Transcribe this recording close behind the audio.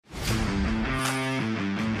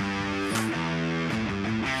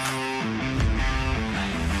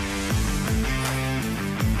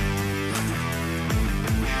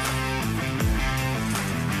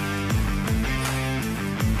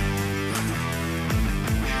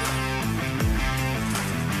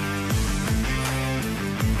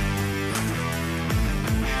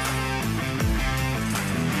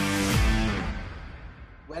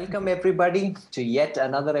Welcome, everybody, to yet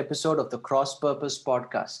another episode of the Cross Purpose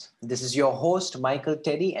Podcast. This is your host, Michael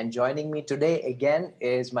Teddy, and joining me today again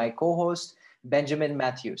is my co host, Benjamin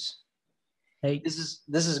Matthews. Hey.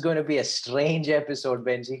 This is going to be a strange episode,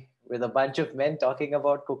 Benji, with a bunch of men talking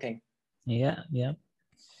about cooking. Yeah.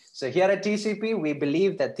 So, here at TCP, we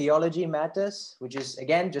believe that theology matters, which is,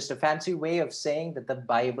 again, just a fancy way of saying that the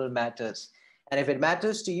Bible matters. And if it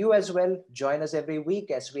matters to you as well, join us every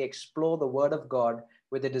week as we explore the Word of God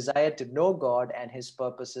with a desire to know God and His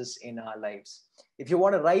purposes in our lives. If you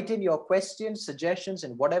want to write in your questions, suggestions,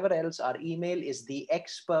 and whatever else, our email is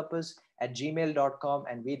thexpurpose@gmail.com,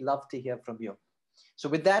 and we'd love to hear from you. So,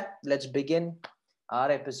 with that, let's begin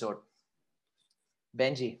our episode.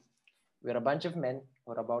 Benji, we're a bunch of men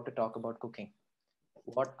who are about to talk about cooking.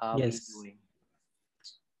 What are we doing?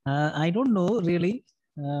 I don't know really.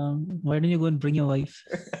 Why don't you go and bring your wife?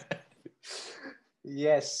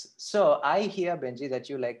 Yes. So I hear, Benji, that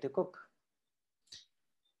you like to cook.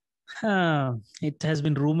 It has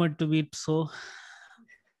been rumored to be so.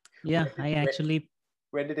 Yeah,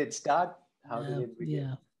 When did it start? How did it begin?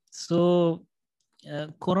 Yeah. So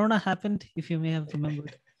Corona happened, if you may have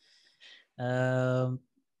remembered. I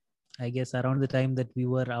guess around the time that we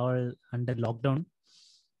were all under lockdown.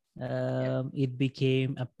 It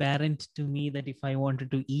became apparent to me that if I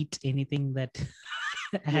wanted to eat anything that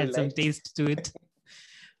had some taste to it,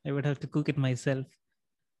 I would have to cook it myself.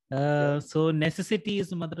 So necessity is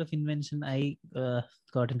the mother of invention. I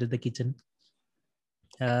got into the kitchen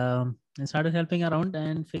and started helping around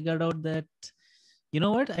and figured out that, you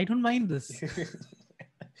know what, I don't mind this.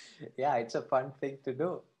 Yeah, it's a fun thing to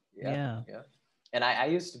do. Yeah. And I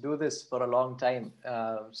used to do this for a long time.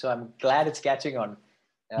 So I'm glad it's catching on.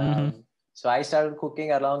 So I started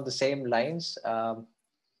cooking along the same lines.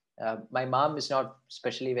 My mom is not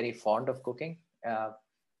especially very fond of cooking,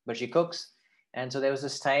 but she cooks. And so there was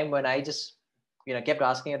this time when I just, kept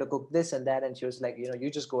asking her to cook this and that. And she was like, you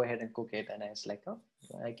just go ahead and cook it. And I was like, oh,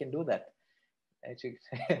 I can do that.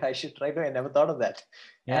 I should try to. I never thought of that.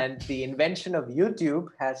 Yeah. And the invention of YouTube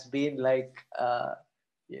has been like,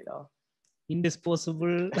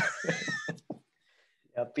 indisposable.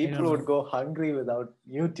 Yeah, people would go hungry without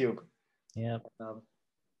YouTube. Yeah.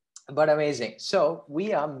 But amazing. So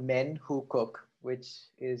we are men who cook, which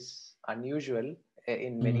is unusual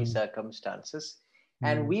in many circumstances.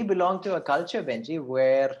 And we belong to a culture, Benji,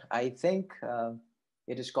 where I think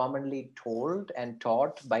it is commonly told and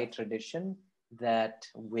taught by tradition that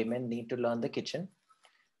women need to learn the kitchen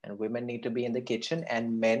and women need to be in the kitchen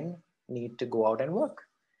and men need to go out and work.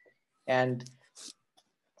 And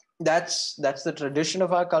that's the tradition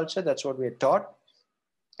of our culture. That's what we're taught.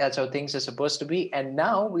 That's how things are supposed to be. And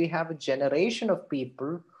now we have a generation of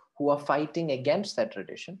people who are fighting against that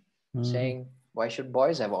tradition, saying, why should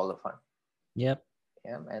boys have all the fun? Yep.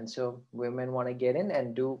 Yeah. And so women want to get in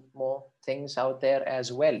and do more things out there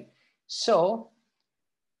as well. So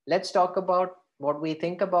let's talk about what we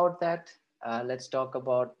think about that. Let's talk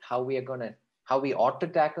about how we ought to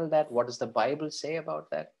tackle that. What does the Bible say about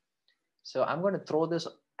that? So I'm going to throw this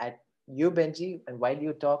at you, Benji. And while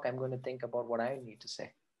you talk, I'm going to think about what I need to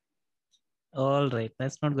say. All right.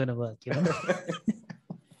 That's not going to work,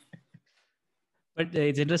 But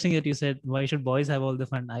it's interesting that you said, why should boys have all the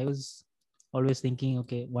fun? I was always thinking,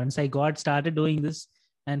 okay, once I got started doing this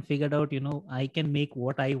and figured out, I can make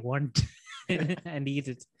what I want and eat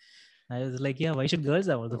it. I was like, yeah, why should girls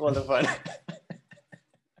have all the fun?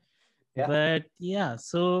 Yeah. But yeah,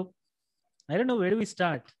 so I don't know, where do we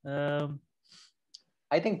start? I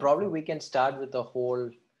think probably we can start with the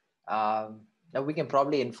whole, now we can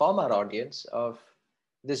probably inform our audience of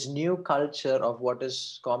this new culture of what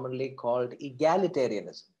is commonly called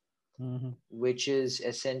egalitarianism, which is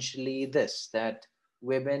essentially this, that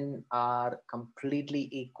women are completely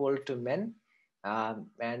equal to men.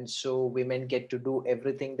 And so women get to do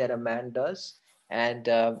everything that a man does. And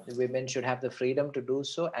women should have the freedom to do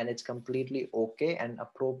so. And it's completely okay and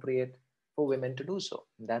appropriate for women to do so.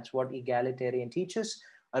 That's what egalitarian teaches.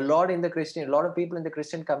 A lot of people in the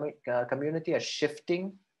Christian community are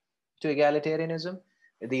shifting to egalitarianism.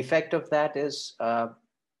 The effect of that is,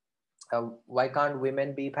 why can't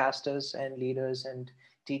women be pastors and leaders and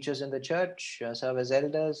teachers in the church, serve as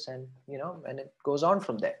elders, and and it goes on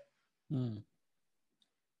from there.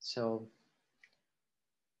 So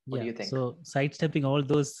what do you think? So sidestepping all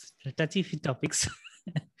those touchy topics.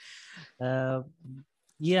 So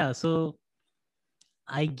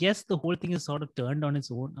I guess the whole thing is sort of turned on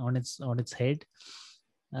its head.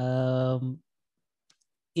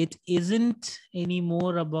 It isn't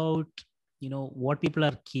anymore about what people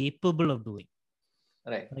are capable of doing.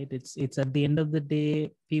 Right. It's at the end of the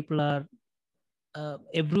day, people are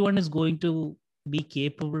everyone is going to be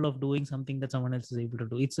capable of doing something that someone else is able to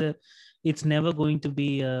do. It's never going to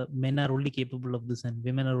be men are only capable of this and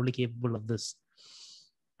women are only capable of this.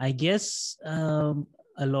 I guess a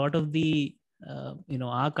lot of the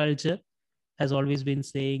our culture has always been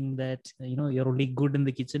saying that you're only good in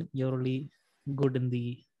the kitchen, you're only good in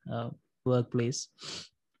the workplace,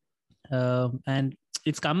 and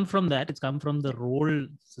it's come from that. It's come from the role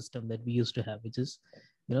system that we used to have, which is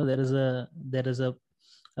there is a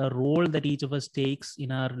role that each of us takes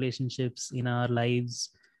in our relationships, in our lives,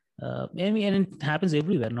 and it happens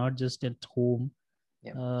everywhere, not just at home.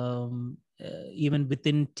 Yeah. Even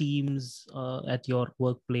within teams, at your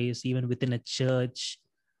workplace, even within a church,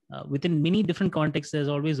 within many different contexts, there's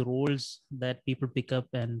always roles that people pick up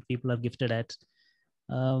and people are gifted at.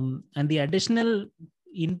 And the additional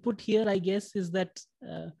input here, I guess, is that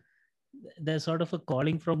there's sort of a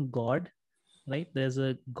calling from God, right? There's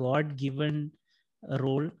a God-given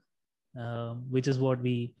role, which is what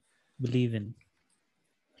we believe in.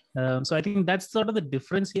 So I think that's sort of the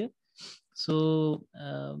difference here. So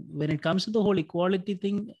when it comes to the whole equality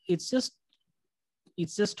thing, it's just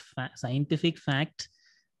scientific fact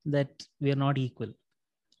that we are not equal,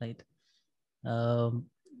 right?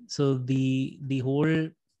 So the whole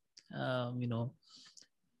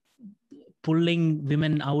pulling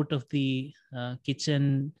women out of the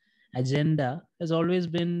kitchen agenda has always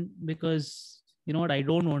been because I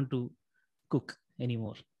don't want to cook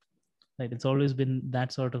anymore, right? It's always been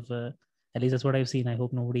that sort of at least that's what I've seen. I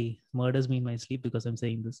hope nobody murders me in my sleep because I'm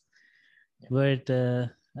saying this. Yeah. But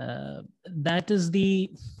that is the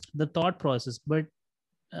thought process. But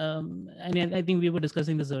and I think we were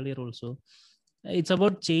discussing this earlier also. It's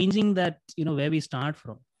about changing that, where we start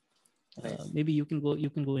from. Right. Maybe you can go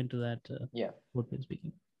into that. Yeah. What we're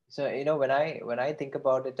speaking. So when I think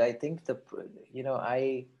about it, I think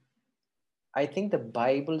I think the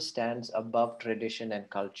Bible stands above tradition and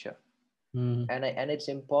culture. And it's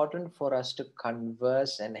important for us to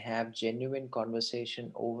converse and have genuine conversation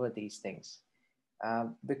over these things,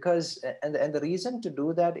 because and the reason to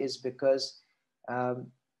do that is because,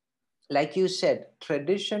 like you said,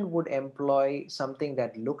 tradition would employ something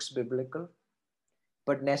that looks biblical,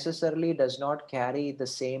 but necessarily does not carry the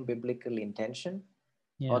same biblical intention,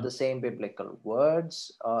 or the same biblical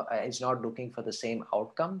words. It's not looking for the same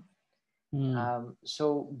outcome.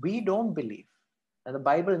 So we don't believe, and the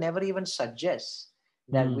Bible never even suggests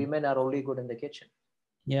that women are only good in the kitchen.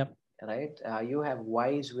 Yep. Right. You have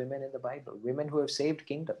wise women in the Bible, women who have saved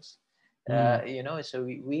kingdoms. So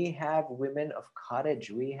we have women of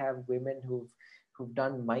courage. We have women who've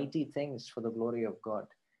done mighty things for the glory of God.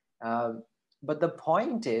 But the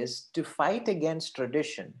point is, to fight against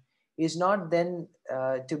tradition is not then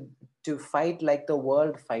to fight like the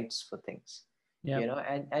world fights for things.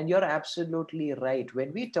 Yep. And you're absolutely right.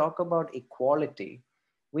 When we talk about equality,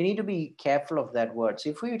 we need to be careful of that word. So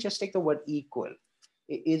if we just take the word equal,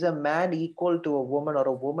 is a man equal to a woman or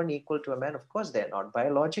a woman equal to a man? Of course they're not.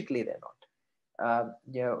 Biologically, they're not.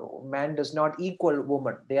 Man does not equal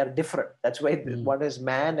woman. They are different. That's why one is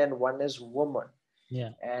man and one is woman. Yeah.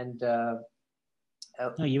 And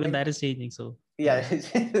no, even that is changing. So yeah,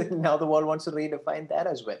 now the world wants to redefine that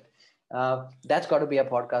as well. That's got to be a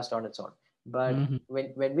podcast on its own. But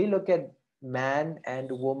when we look at man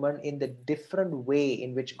and woman in the different way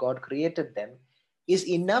in which God created them, is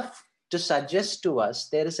enough to suggest to us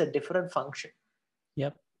there is a different function.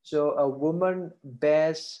 Yep. So a woman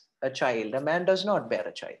bears a child. A man does not bear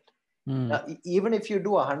a child. Now, even if you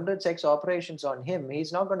do 100 sex operations on him,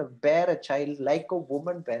 he's not going to bear a child like a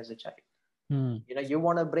woman bears a child. You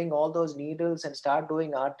want to bring all those needles and start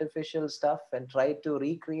doing artificial stuff and try to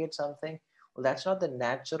recreate something. Well, that's not the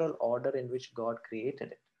natural order in which God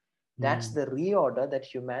created it. That's the reorder that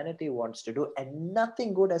humanity wants to do. And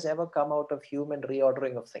nothing good has ever come out of human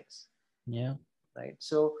reordering of things. Yeah. Right.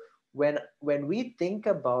 So when we think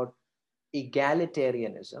about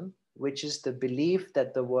egalitarianism, which is the belief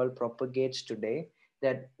that the world propagates today,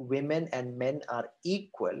 that women and men are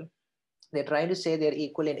equal, they're trying to say they're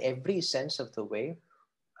equal in every sense of the way.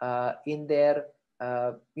 In their,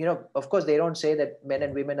 of course, they don't say that men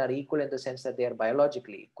and women are equal in the sense that they are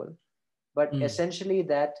biologically equal, but essentially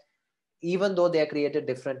that even though they are created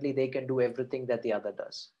differently, they can do everything that the other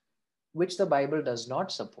does, which the Bible does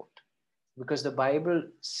not support. Because the Bible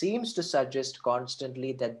seems to suggest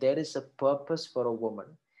constantly that there is a purpose for a woman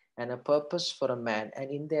and a purpose for a man, and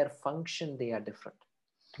in their function, they are different.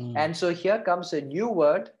 And so here comes a new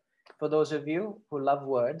word for those of you who love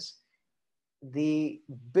words. The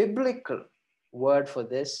biblical word for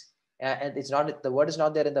this, and it's not, the word is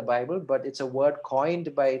not there in the Bible, but it's a word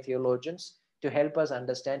coined by theologians, to help us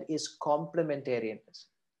understand is complementarianism.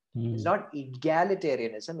 It's Mm. not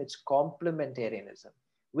egalitarianism, it's complementarianism,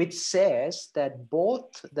 which says that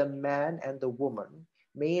both the man and the woman,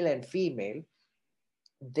 male and female,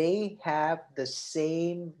 they have the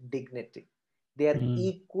same dignity. They are Mm.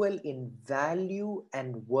 equal in value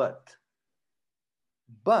and worth,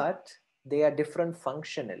 but they are different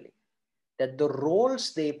functionally. That the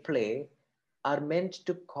roles they play are meant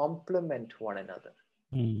to complement one another.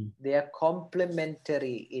 Mm. They are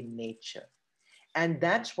complementary in nature. And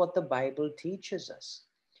that's what the Bible teaches us.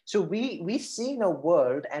 So we see in a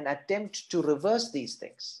world an attempt to reverse these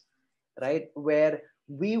things, right? Where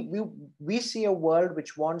we see a world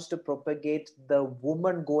which wants to propagate the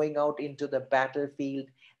woman going out into the battlefield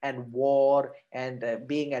and war and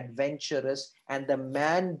being adventurous, and the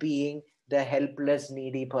man being the helpless,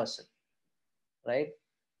 needy person, right?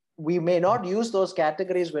 We may not use those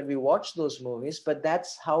categories when we watch those movies, but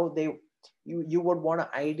that's how you would want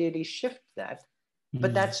to ideally shift that.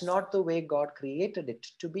 But Mm. that's not the way God created it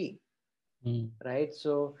to be, Mm. right?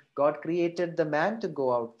 So God created the man to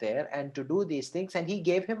go out there and to do these things, and he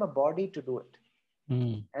gave him a body to do it.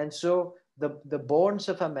 Mm. And so the bones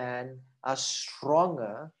of a man are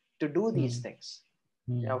stronger to do these Mm. things.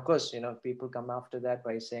 Now, Mm. of course, people come after that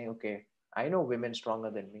by saying, okay, I know women stronger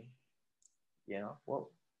than me.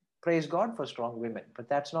 Well, praise God for strong women, but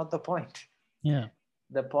that's not the point. Yeah.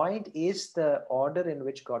 The point is the order in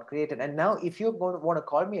which God created. And now, if you're going to want to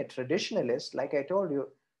call me a traditionalist, like I told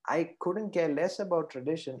you, I couldn't care less about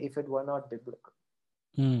tradition if it were not biblical.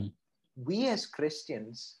 Mm. We as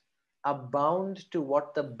Christians are bound to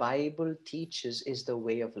what the Bible teaches is the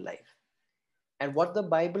way of life. And what the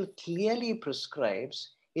Bible clearly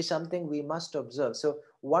prescribes is something we must observe. So,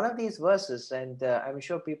 one of these verses, and I'm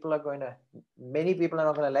sure many people are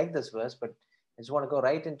not going to like this verse, but I just want to go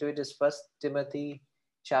right into it, is First Timothy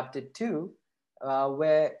chapter 2,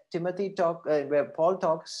 where Paul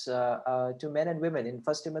talks to men and women in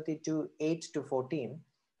First Timothy 2, 8 to 14.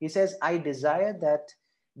 He says, I desire that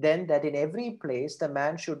in every place the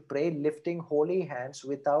man should pray, lifting holy hands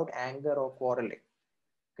without anger or quarreling.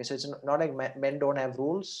 Okay, so it's not like men don't have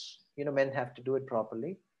rules. Men have to do it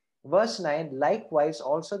properly. Verse 9, likewise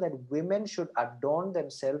also that women should adorn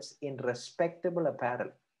themselves in respectable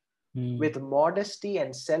apparel, Mm. with modesty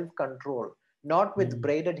and self-control, not with Mm.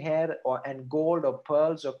 braided hair and gold or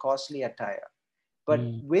pearls or costly attire, but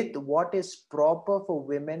Mm. with what is proper for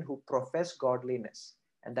women who profess godliness,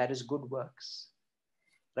 and that is good works.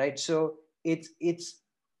 Right? So it's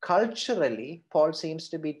culturally, Paul seems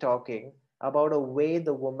to be talking about a way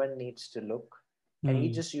the woman needs to look, and he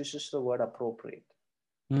Mm. just uses the word appropriate.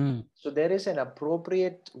 Mm. So there is an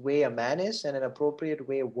appropriate way a man is and an appropriate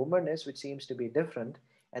way a woman is, which seems to be different.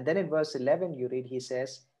 And then in verse 11, you read, he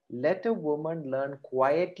says, let a woman learn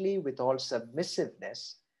quietly with all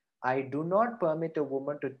submissiveness. I do not permit a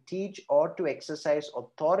woman to teach or to exercise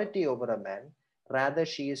authority over a man. Rather,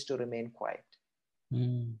 she is to remain quiet.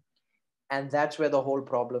 Mm. And that's where the whole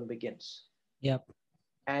problem begins. Yep.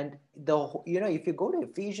 And if you go to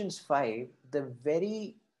Ephesians 5, the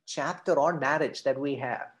very chapter on marriage that we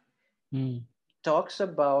have Mm. talks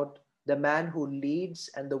about the man who leads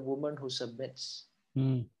and the woman who submits,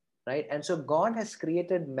 Mm. right? And so God has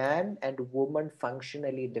created man and woman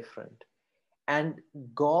functionally different, and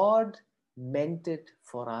God meant it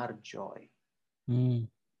for our joy. Mm.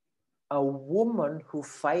 A woman who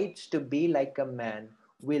fights to be like a man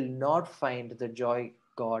will not find the joy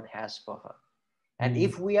God has for her. And Mm.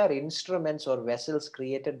 if we are instruments or vessels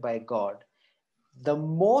created by God, the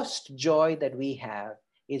most joy that we have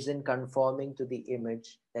is in conforming to the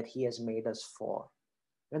image that He has made us for.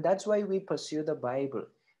 And that's why we pursue the Bible.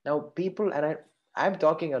 Now, people, and I'm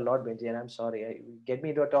talking a lot, Benji, and I'm sorry. Get me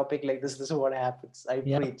into a topic like this. This is what happens. I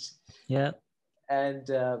Yep. preach. Yeah.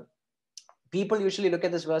 And people usually look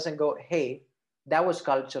at this verse and go, hey, that was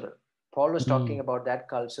cultural. Paul was talking Mm. about that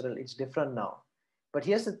cultural. It's different now. But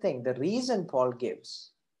here's the thing, the reason Paul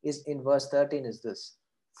gives is in verse 13 is this: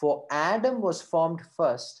 for Adam was formed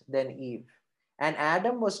first, then Eve. And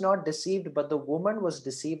Adam was not deceived, but the woman was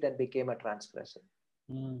deceived and became a transgressor.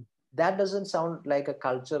 Mm. That doesn't sound like a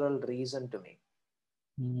cultural reason to me.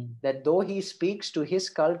 Mm. That though he speaks to his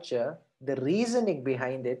culture, the reasoning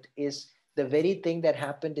behind it is the very thing that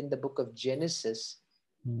happened in the book of Genesis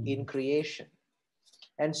in Mm. creation.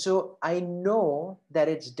 And so I know that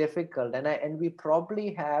it's difficult, and we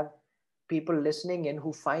probably have people listening in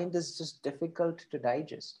who find this just difficult to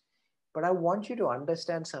digest. But I want you to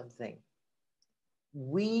understand something.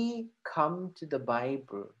 We come to the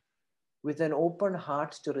Bible with an open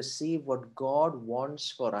heart to receive what God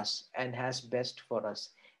wants for us and has best for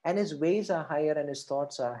us. and his ways are higher and his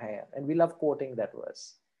thoughts are higher. And we love quoting that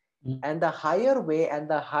verse. Mm. And the higher way and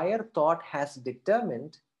the higher thought has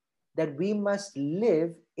determined that we must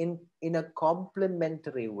live in a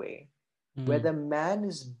complementary way, where Mm. the man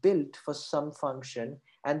is built for some function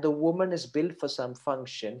and the woman is built for some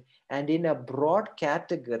function, and in a broad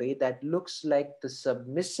category that looks like the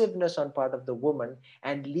submissiveness on part of the woman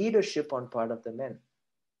and leadership on part of the men.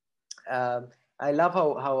 um, I love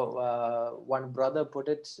how one brother put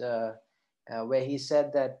it, where he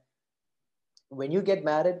said that when you get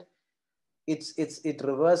married, it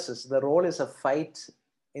reverses. The role is a fight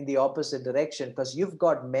in the opposite direction, because you've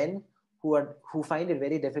got men who find it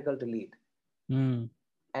very difficult to lead, Mm.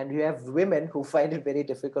 and you have women who find it very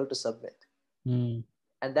difficult to submit. Mm.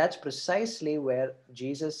 And that's precisely where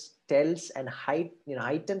Jesus tells and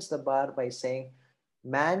heightens the bar by saying,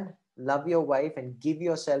 man, love your wife and give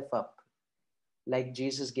yourself up like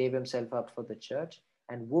Jesus gave himself up for the church,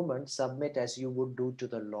 and woman, submit as you would do to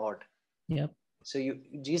the Lord. Yep. So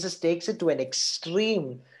Jesus takes it to an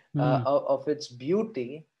extreme Mm. of its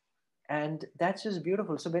beauty, and that's just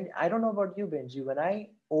beautiful. So when I don't know about you, Benji, when I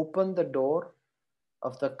open the door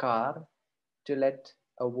of the car to let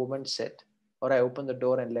a woman sit, or I open the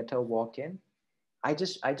door and let her walk in, I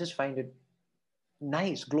just find it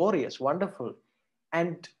nice, glorious, wonderful.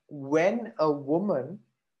 And when a woman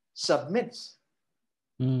submits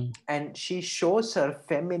Mm. and she shows her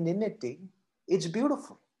femininity, it's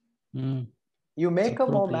beautiful. Mm. You It's make her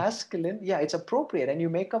more appropriate. masculine, yeah, it's appropriate, and you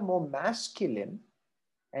make her more masculine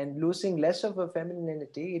and losing less of her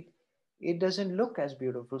femininity, it doesn't look as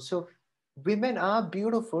beautiful. So women are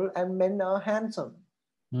beautiful and men are handsome.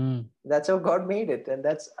 Mm. That's how God made it, and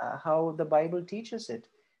that's how the Bible teaches it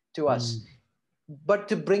to us. Mm. But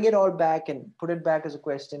to bring it all back and put it back as a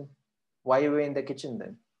question, why are we in the kitchen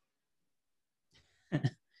then?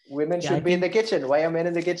 Women Yeah, I should be in think the kitchen. Why are men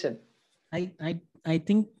in the kitchen? I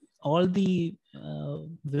think all the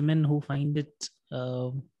women who find it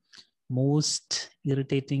most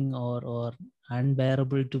irritating or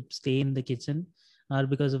unbearable to stay in the kitchen are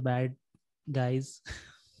because of bad guys,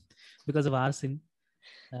 because of our sin,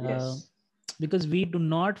 uh, Yes. because we do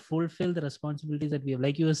not fulfill the responsibilities that we have.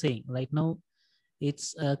 Like you were saying, right now,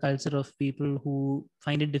 it's a culture of people who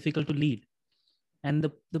find it difficult to lead. And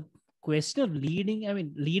the question of leading, I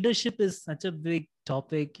mean, leadership is such a big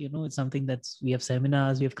topic. It's something that's, we have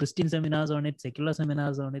seminars, we have Christian seminars on it, secular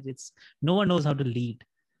seminars on it. It's no one knows how to lead.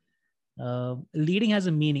 Leading has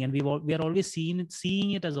a meaning, and we are always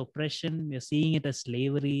seeing it as oppression. We are seeing it as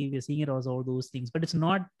slavery. We are seeing it as all those things, but it's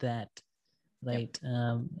not that, Yeah. right?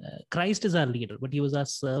 Christ is our leader, but he was our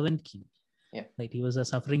servant king, Yeah. right? He was a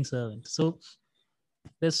suffering servant. So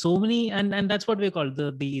there's so many, and that's what we call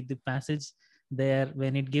the passage there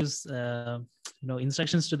when it gives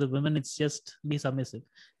instructions to the women. It's just be submissive,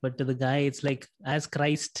 but to the guy it's like, as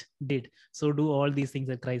Christ did, so do all these things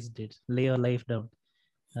that Christ did, lay your life down.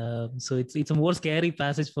 So it's a more scary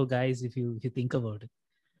passage for guys if you think about it.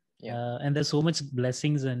 Yeah. And there's so much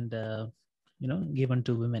blessings and given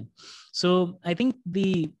to women. So I think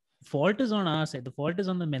the fault is on our side. The fault is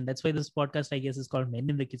on the men. That's why this podcast, I guess, is called Men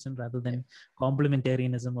in the Kitchen rather Yeah. than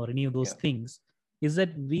complementarianism or any of those Yeah. things. Is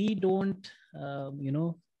that we don't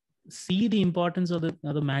see the importance of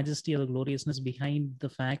the majesty or the gloriousness behind the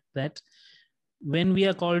fact that when we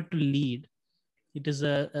are called to lead, it is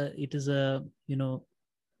a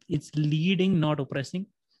it's leading, not oppressing.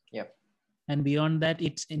 Yeah. And beyond that,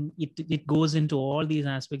 it goes into all these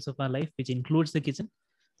aspects of our life, which includes the kitchen.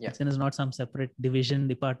 Yeah. Kitchen is not some separate division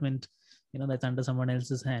department that's under someone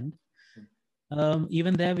else's hand.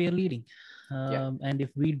 Even there we are leading. Yeah. And if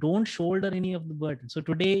we don't shoulder any of the burden, so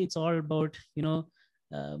today it's all about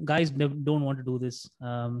guys don't want to do this,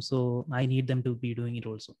 so I need them to be doing it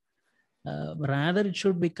also. Rather it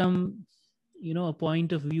should become a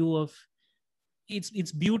point of view of,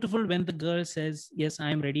 it's beautiful when the girl says, yes, I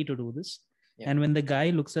am ready to do this. Yeah. And when the guy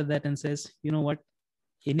looks at that and says, you know what,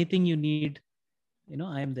 anything you need,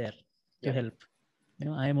 I am there to Yeah. help.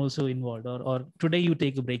 I am also involved, or today you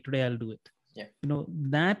take a break, today I'll do it. Yeah.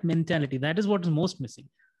 That mentality, that is what is most missing.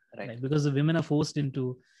 Right. Because the women are forced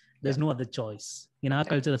into, there's Yeah. no other choice in our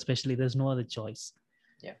culture, especially there's no other choice.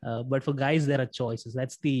 Yeah. But for guys there are choices.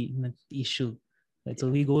 That's the issue. Right?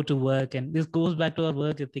 So we go to work, and this goes back to our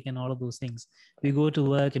work ethic and all of those things. We go to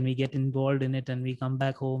work and we get involved in it, and we come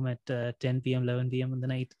back home at 10 p.m., 11 p.m. in the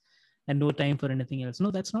night, and no time for anything else.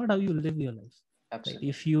 No, that's not how you live your life. Absolutely.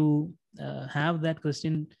 Right? If you have that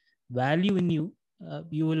Christian value in you,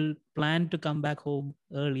 you will plan to come back home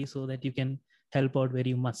early so that you can help out where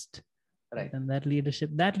you must. Right. And that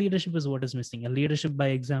leadership is what is missing. A leadership by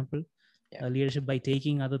example, Yeah. a leadership by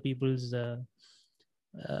taking other people's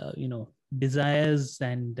desires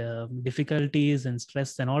and difficulties and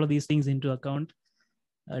stress and all of these things into account.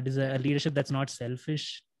 Desire a leadership that's not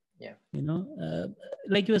selfish. Yeah.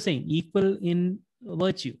 Like you were saying, equal in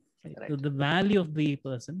virtue. Right? Right. So the value of the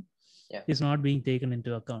person is not being taken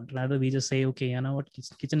into account. Rather, we just say, okay, you know what,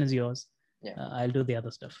 kitchen is yours. I'll do the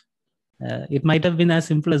other stuff. It might have been as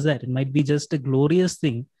simple as that. It might be just a glorious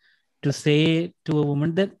thing to say to a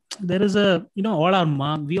woman that there is all our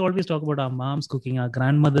mom, we always talk about our moms cooking, our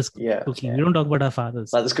grandmothers cooking. We don't talk about our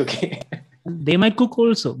fathers cooking. They might cook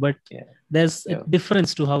also, but there's a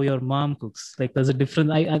difference to how your mom cooks. Like there's a difference.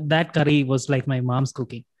 That curry was like my mom's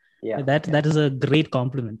cooking. That is a great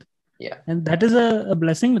compliment. And that is a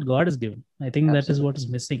blessing that God has given. I think that is what is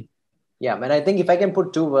missing. Yeah, and I think if I can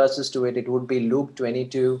put two verses to it, it would be Luke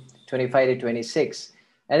 22, 25 to 26.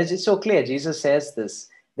 And it's so clear. Jesus says this: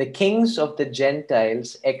 the kings of the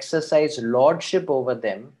Gentiles exercise lordship over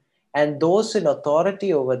them, and those in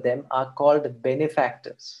authority over them are called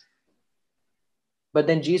benefactors. But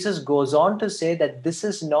then Jesus goes on to say that this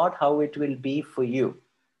is not how it will be for you.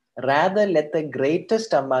 Rather, let the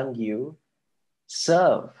greatest among you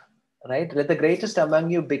serve, right? Let the greatest among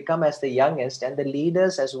you become as the youngest, and the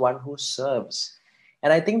leaders as one who serves.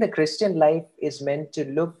 And I think the Christian life is meant to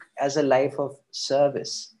look as a life of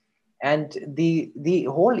service. And the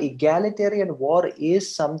whole egalitarian war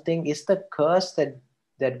is the curse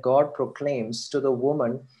that God proclaims to the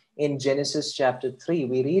woman in Genesis chapter 3.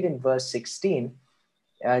 We read in verse 16,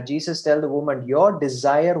 Jesus tells the woman, your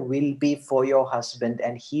desire will be for your husband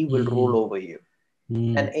and he will rule over you.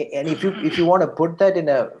 And if you want to put that in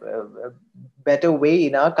a better way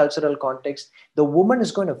in our cultural context, the woman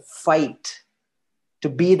is going to fight to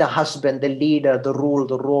be the husband, the leader, the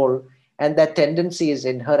role. And that tendency is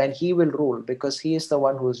in her, and he will rule because he is the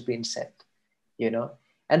one who's been sent,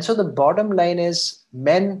 And so the bottom line is,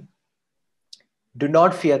 men, do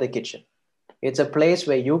not fear the kitchen. It's a place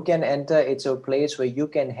where you can enter. It's a place where you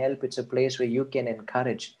can help. It's a place where you can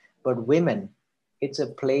encourage. But women, it's a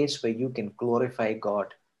place where you can glorify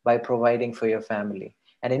God by providing for your family.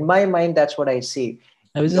 And in my mind, that's what I see.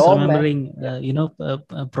 I was just remembering,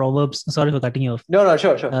 Proverbs. Sorry for cutting you off. No,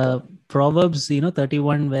 sure. Proverbs,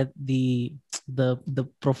 31, where the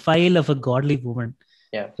profile of a godly woman.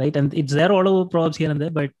 Yeah. Right, and it's there all over Proverbs here and there,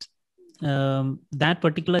 but that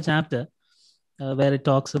particular chapter where it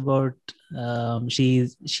talks about she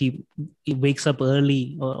wakes up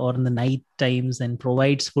early or in the night times and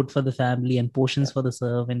provides food for the family and portions for the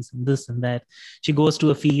servants and this and that. She goes to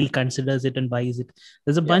a field, considers it and buys it.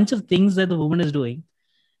 There's a bunch of things that the woman is doing.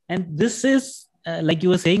 And this is, like you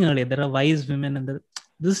were saying earlier, there are wise women, and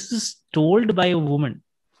this is told by a woman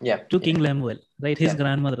to King Lemuel, right? His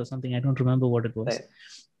grandmother or something. I don't remember what it was. Right.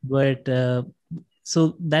 But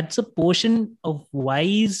so that's a portion of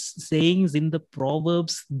wise sayings in the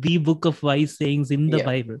Proverbs, the book of wise sayings in the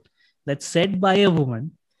Bible, that's said by a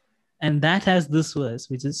woman. And that has this verse,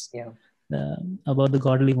 which is about the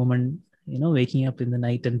godly woman, waking up in the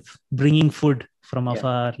night and bringing food from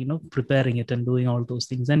afar, preparing it and doing all those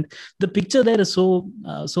things. And the picture there is so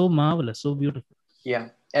marvelous, so beautiful. Yeah.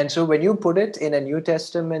 And so when you put it in a New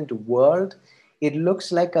Testament world, it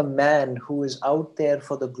looks like a man who is out there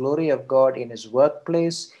for the glory of God in his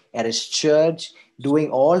workplace, at his church, doing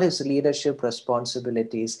all his leadership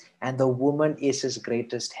responsibilities. And the woman is his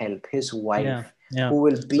greatest help, his wife, who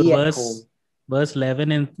will be at home. Verse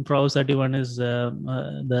 11 in Proverbs 31 is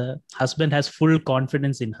the husband has full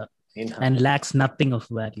confidence in her and lacks nothing of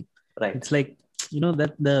value. Right. It's like,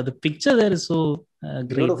 that the picture there is so great.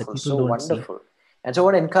 Beautiful, so wonderful. See. And so I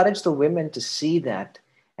want to encourage the women to see that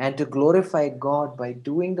and to glorify God by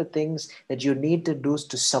doing the things that you need to do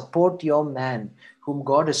to support your man, whom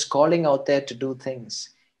God is calling out there to do things.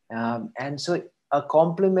 And so a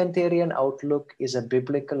complementarian outlook is a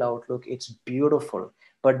biblical outlook. It's beautiful.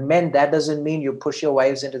 But men, that doesn't mean you push your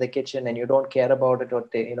wives into the kitchen and you don't care about it or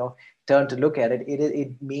they, turn to look at it.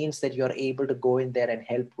 It means that you're able to go in there and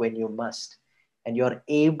help when you must. And you're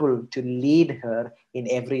able to lead her in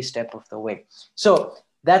every step of the way. So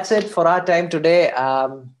that's it for our time today.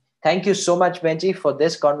 Thank you so much, Benji, for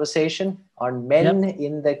this conversation on men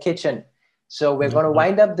in the kitchen. So we're going to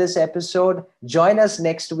wind up this episode. Join us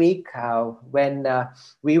next week when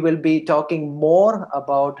we will be talking more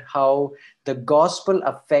about how the gospel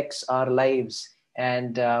affects our lives.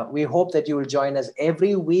 And we hope that you will join us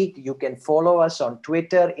every week. You can follow us on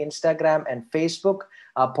Twitter, Instagram, and Facebook.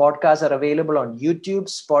 Our podcasts are available on YouTube,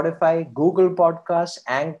 Spotify, Google Podcasts,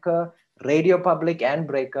 Anchor, Radio Public, and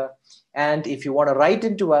Breaker. And if you want to write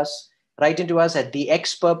into us, Write into us at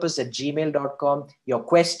thexpurpose@gmail.com. Your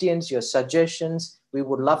questions, your suggestions, we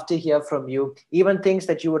would love to hear from you. Even things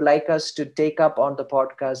that you would like us to take up on the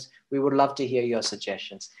podcast, we would love to hear your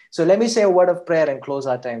suggestions. So let me say a word of prayer and close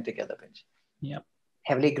our time together, Benji. Yeah.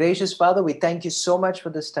 Heavenly gracious Father, we thank you so much for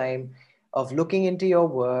this time of looking into your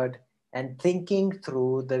word and thinking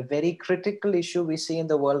through the very critical issue we see in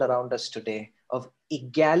the world around us today of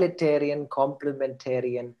egalitarian,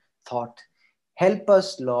 complementarian thought. Help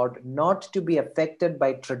us, Lord, not to be affected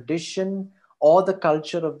by tradition or the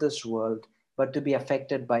culture of this world, but to be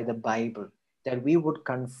affected by the Bible, that we would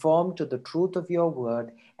conform to the truth of your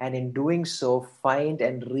word, and in doing so, find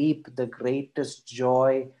and reap the greatest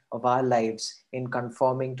joy of our lives in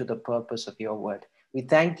conforming to the purpose of your word. We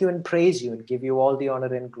thank you and praise you and give you all the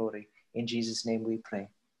honor and glory. In Jesus' name we pray.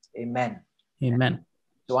 Amen. Amen.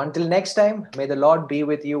 So until next time, may the Lord be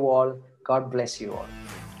with you all. God bless you all.